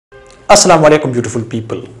Assalamu alaikum beautiful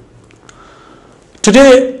people.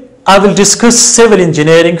 Today I will discuss civil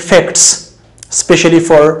engineering facts, especially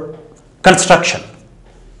for construction,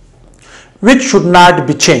 which should not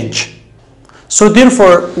be changed. So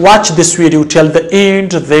therefore watch this video till the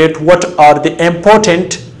end that what are the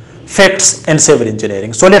important facts in civil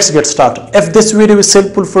engineering. So let's get started. If this video is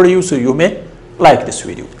helpful for you, so you may like this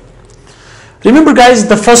video. Remember guys,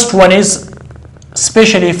 the first one is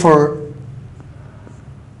especially for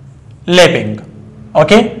lapping.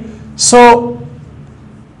 Okay, so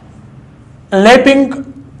lapping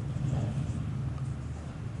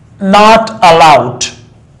not allowed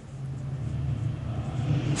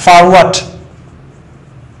for what?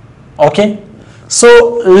 Okay, so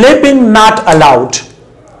lapping not allowed.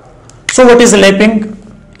 So what is lapping?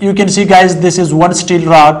 You can see guys, this is one steel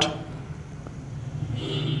rod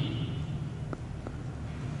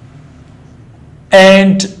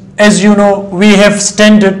and as you know, we have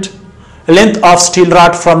standard length of steel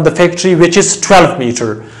rod from the factory, which is 12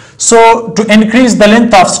 meter. So to increase the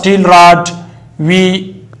length of steel rod,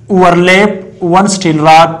 we overlap one steel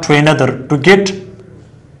rod to another to get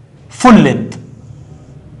full length.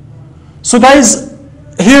 So guys,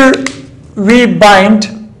 here we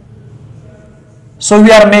bind, so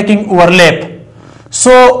we are making overlap.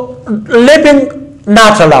 So lapping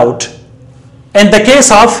not allowed in the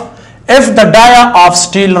case of if the dia of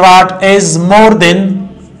steel rod is more than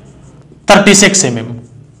 36 mm.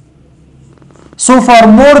 So for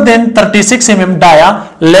more than 36 mm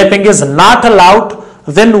dia, lapping is not allowed.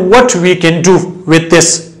 Then what we can do with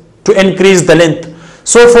this to increase the length?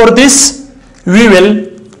 So for this we will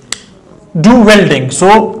do welding.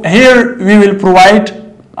 So here we will provide,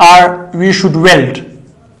 or we should weld.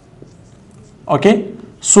 Okay,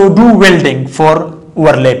 so do welding for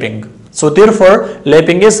overlapping. So therefore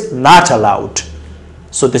lapping is not allowed.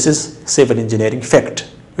 So this is civil engineering fact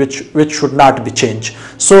which should not be changed.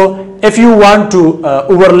 So if you want to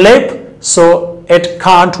overlap, so it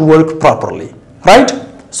can't work properly, right?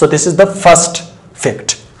 So this is the first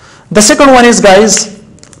fact. The second one is guys,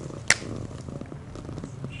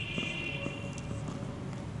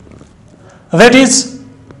 that is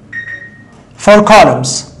for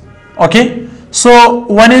columns. Okay, so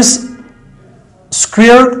one is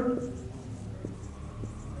square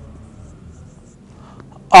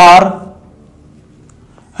or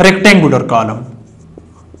rectangular column.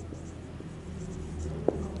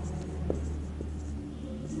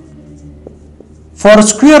 For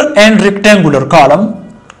square and rectangular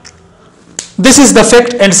column, this is the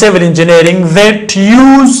fact in civil engineering that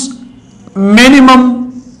use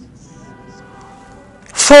minimum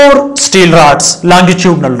 4 steel rods,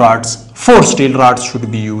 longitudinal rods. 4 steel rods should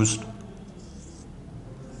be used.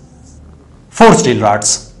 4 steel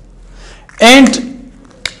rods. And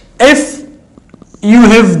if you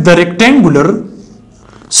have the rectangular,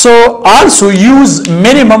 so also use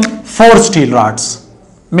minimum 4 steel rods.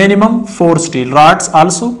 Minimum 4 steel rods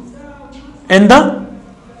also in the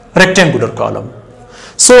rectangular column.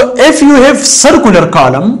 So if you have circular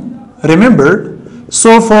column, remember,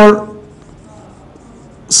 so for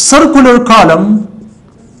circular column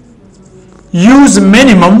use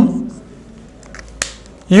minimum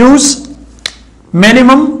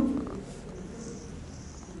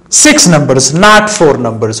 6 numbers, not 4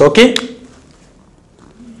 numbers. Okay,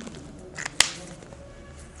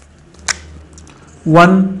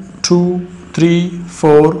 one, 2, 3,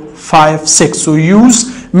 4, 5, 6. So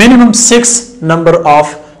use minimum 6 number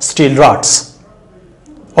of steel rods.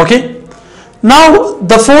 Okay, now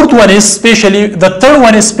the fourth one is specially, the third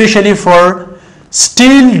one is specially for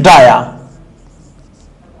steel dia,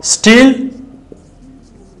 steel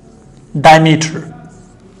diameter.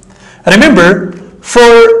 Remember,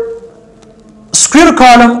 for square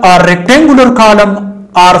column or rectangular column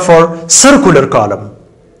or for circular column,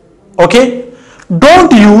 okay,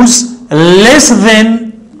 don't use less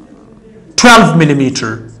than 12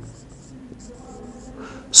 millimeter.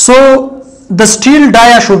 So the steel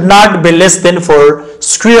dia should not be less than for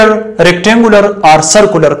square, rectangular or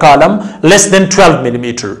circular column less than 12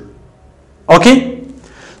 millimeter. Okay,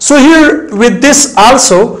 so here with this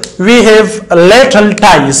also we have lateral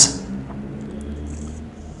ties.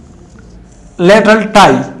 Lateral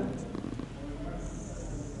tie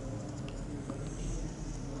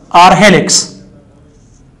or helix.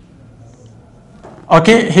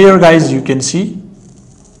 Okay, here guys you can see.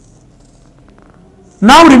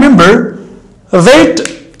 Now remember that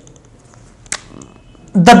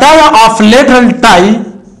the dia of lateral tie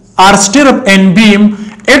or stirrup and beam,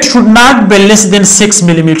 it should not be less than 6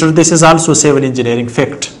 millimeter. This is also civil engineering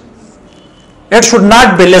fact. It should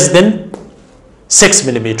not be less than 6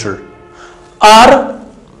 millimeter. Or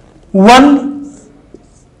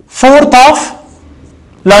 1/4 of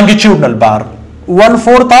longitudinal bar.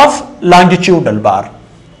 1/4 of longitudinal bar.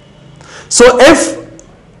 So if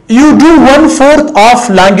you do 1/4 of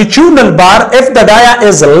longitudinal bar, if the dia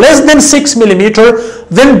is less than 6 millimeter,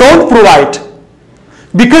 then don't provide,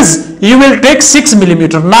 because you will take 6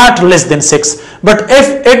 millimeter, not less than 6. But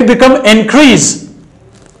if it become increase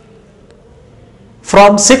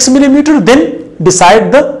from 6 millimeter, then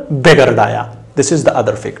decide the bigger dia. This is the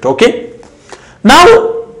other fact. Okay. Now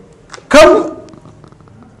come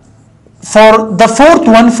for the fourth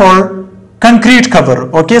one, for concrete cover.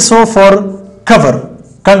 Okay, so for cover,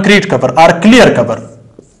 concrete cover or clear cover.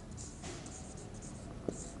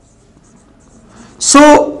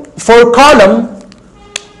 So for column,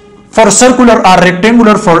 for circular or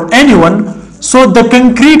rectangular, for anyone, so the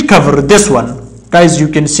concrete cover, this one, guys, you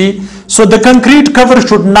can see, so the concrete cover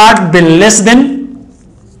should not be less than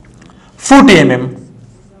 40 mm,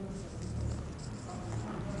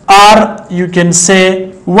 or you can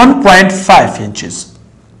say 1.5 inches.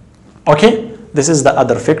 Okay, this is the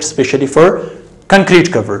other fact, especially for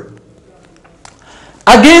concrete cover.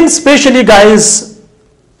 Again, especially guys,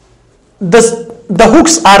 the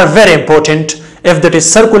hooks are very important, if that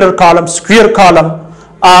is circular column, square column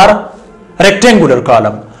or rectangular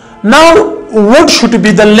column. Now what should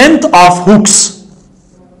be the length of hooks?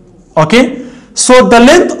 Okay, so the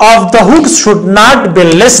length of the hooks should not be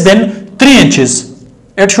less than 3 inches.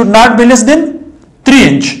 It should not be less than 3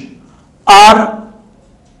 inch or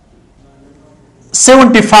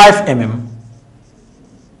 75 mm.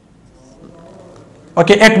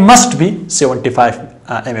 Okay, it must be 75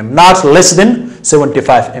 mm, not less than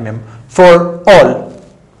 75 mm for all,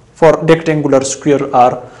 for rectangular, square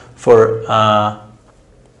or for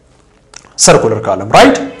circular column,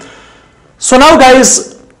 right? So now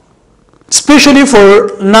guys, especially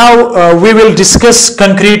for now we will discuss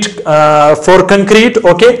concrete, for concrete.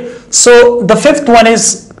 Okay, so the fifth one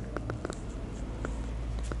is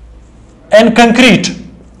in concrete.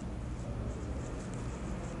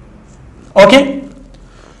 Okay,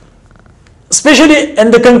 especially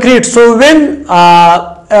in the concrete. So when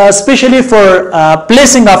especially for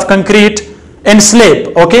placing of concrete in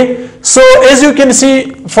slab. Okay, so as you can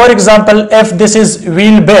see, for example, if this is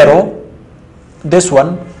wheelbarrow, this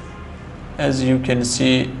one, as you can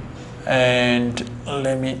see, and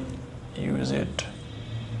let me use it.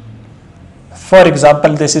 For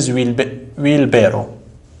example, this is wheelbarrow.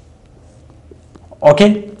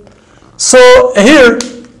 Okay, so here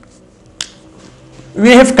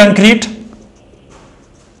we have concrete.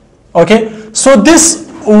 Okay, so this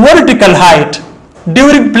vertical height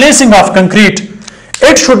during placing of concrete,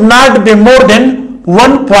 it should not be more than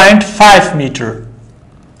 1.5 meter.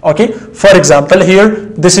 Okay, for example,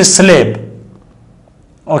 here this is slab.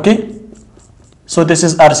 Okay, so this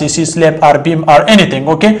is RCC slab or beam or anything.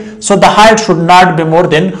 Okay, so the height should not be more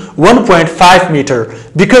than 1.5 meter,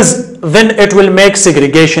 because when it will make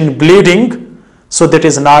segregation, bleeding, so that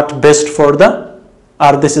is not best for the,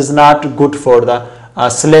 or this is not good for the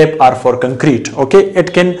slab or for concrete. Okay,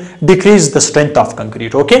 it can decrease the strength of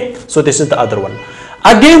concrete. Okay, so this is the other one.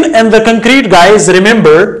 Again, in the concrete, guys,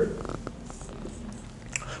 remember,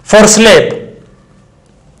 for slab,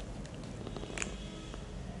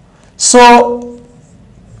 so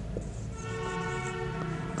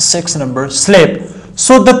 6 number slab,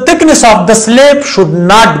 so the thickness of the slab should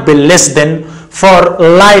not be less than, for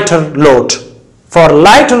lighter load, for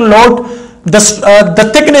lighter load, the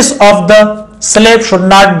thickness of the slab should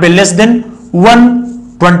not be less than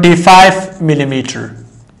 125 millimeter.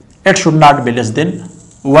 It should not be less than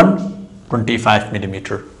 125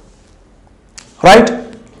 millimeter, right?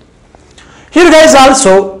 Here guys,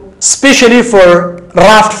 also especially for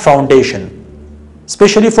raft foundation,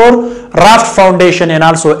 especially for raft foundation, and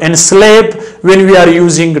also in slab when we are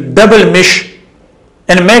using double mesh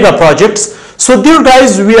in mega projects. So there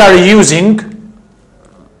guys, we are using,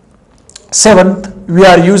 seventh, we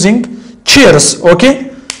are using chairs.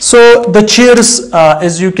 Okay, so the chairs,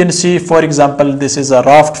 as you can see, for example, this is a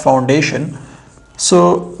raft foundation,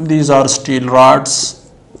 so these are steel rods.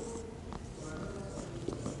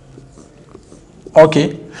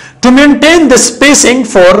 Okay, to maintain the spacing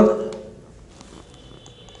for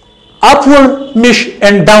upward mesh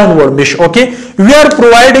and downward mesh. Okay, we are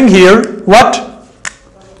providing here what?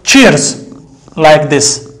 Chairs like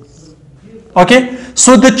this. Okay,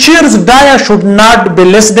 so the chairs dia should not be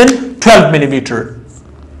less than 12 millimeter.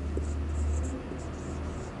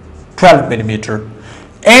 12 millimeter,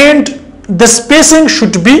 and the spacing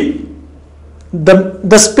should be,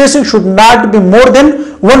 the spacing should not be more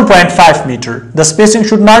than 1.5 meter. The spacing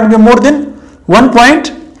should not be more than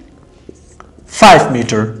 1.5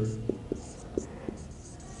 meter.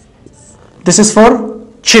 This is for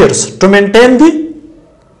chairs to maintain the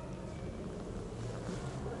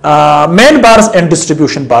main bars and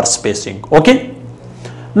distribution bar spacing. Okay.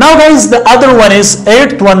 Now guys, the other one is,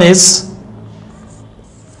 eighth one is,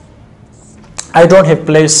 I don't have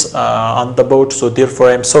place on the board, so therefore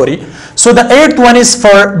I'm sorry. So the eighth one is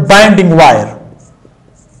for binding wire.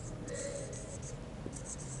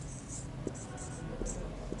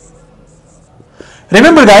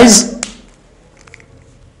 Remember guys,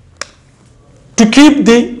 to keep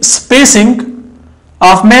the spacing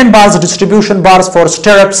of main bars, distribution bars, for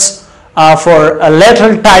stirrups, for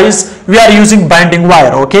lateral ties, we are using binding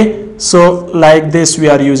wire. Okay, so like this we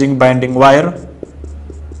are using binding wire.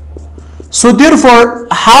 So therefore,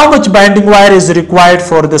 how much binding wire is required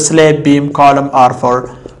for the slab, beam, column, or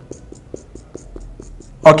for,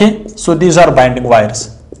 okay, so these are binding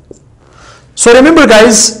wires. So remember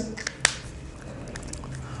guys,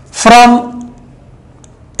 from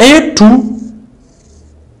 8 to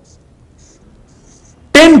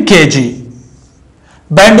 10 kg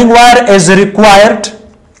binding wire is required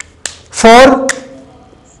for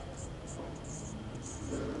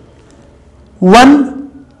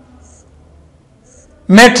 1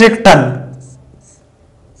 metric ton.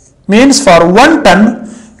 Means for 1 ton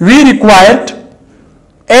we required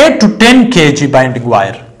 8 to 10 kg binding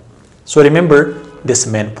wire. So remember this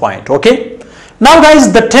main point. Okay. Now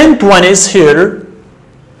guys, the 10th one is here.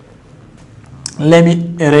 Let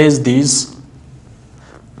me erase these.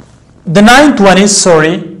 The 9th one is,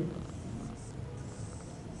 sorry,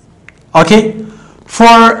 okay,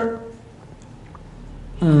 for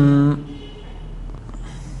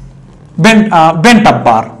bent up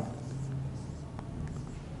bar.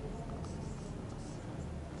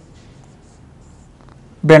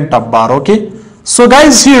 Bent up bar. Okay, so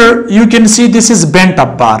guys, here you can see this is bent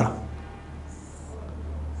up bar.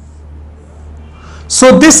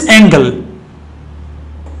 So this angle,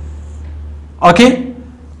 okay,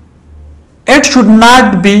 it should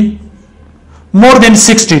not be more than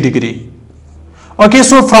 60 degree. Okay,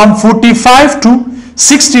 so from 45 to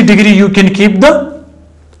 60 degree you can keep the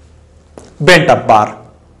bent up bar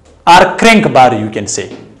or crank bar, you can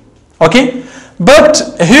say. Okay, but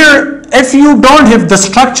here if you don't have the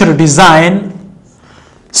structure design,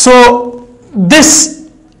 so this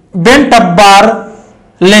bent up bar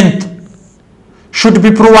length should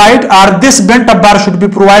be provided, or this bent up bar should be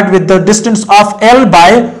provided with the distance of L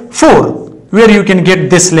by 4, where you can get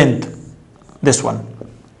this length, this one.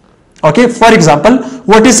 Okay, for example,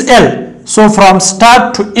 what is L? So from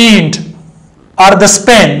start to end, or the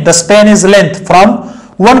span is length from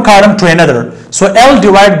one column to another. So L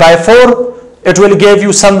divided by 4, it will give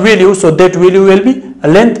you some value, so that value will be a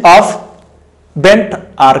length of bent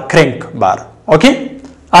or crank bar. Okay,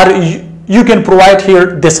 or you can provide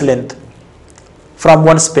here this length from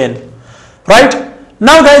one span. Right,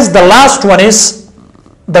 now guys, the last one is,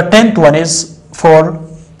 the 10th one is for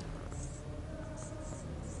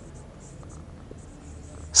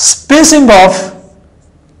spacing of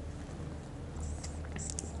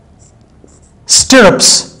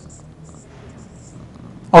stirrups.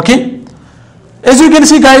 Okay, as you can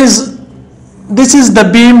see guys, this is the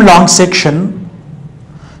beam long section.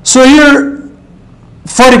 So here,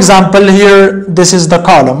 for example, here this is the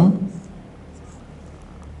column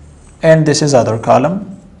and this is other column.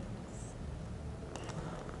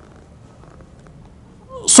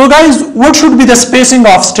 So guys, what should be the spacing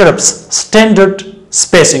of stirrups? Standard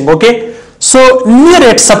spacing. Okay, so near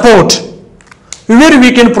its support, where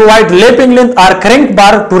we can provide lapping length or crank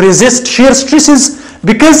bar to resist shear stresses,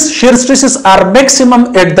 because shear stresses are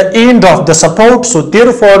maximum at the end of the support, so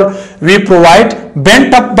therefore we provide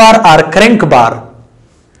bent up bar or crank bar,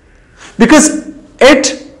 because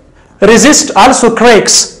it resists also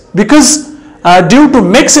cracks, because due to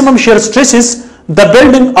maximum shear stresses the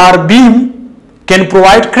building or beam can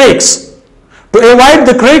provide cracks. To avoid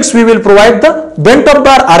the cracks, we will provide the bent up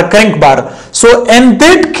bar or crank bar. So in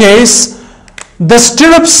that case, the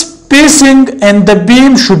stirrup spacing and the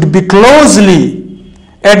beam should be closely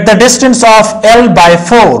at the distance of L by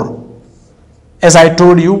 4. As I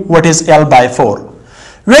told you, what is L by 4?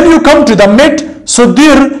 When you come to the mid, so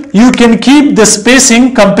there you can keep the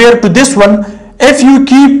spacing compared to this one. If you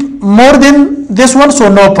keep more than this one, so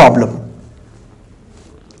no problem,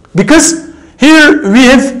 because here we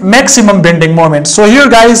have maximum bending moment. So here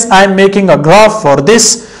guys, I am making a graph for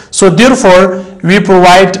this, so therefore we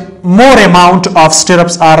provide more amount of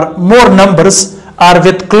stirrups or more numbers, or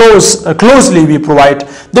with closely we provide.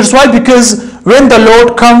 That's why, because when the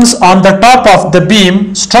load comes on the top of the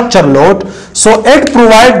beam, structure load, so it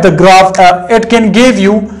provide the graph, it can give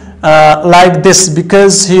you like this,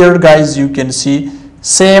 because here guys you can see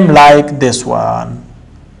same like this one.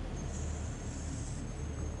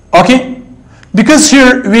 Okay, because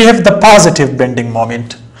here we have the positive bending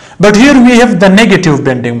moment, but here we have the negative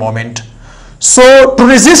bending moment. So to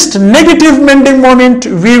resist negative bending moment,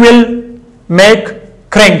 we will make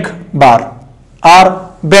crank bar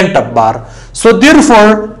or bent up bar. So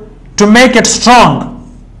therefore, to make it strong,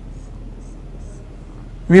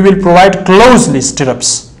 we will provide closely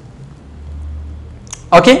stirrups.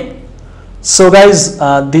 Okay, so guys,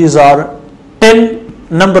 these are 10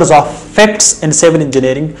 numbers of facts in civil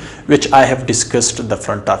engineering which I have discussed in the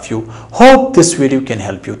front of you. Hope this video can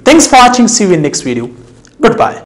help you. Thanks for watching. See you in next video. Goodbye.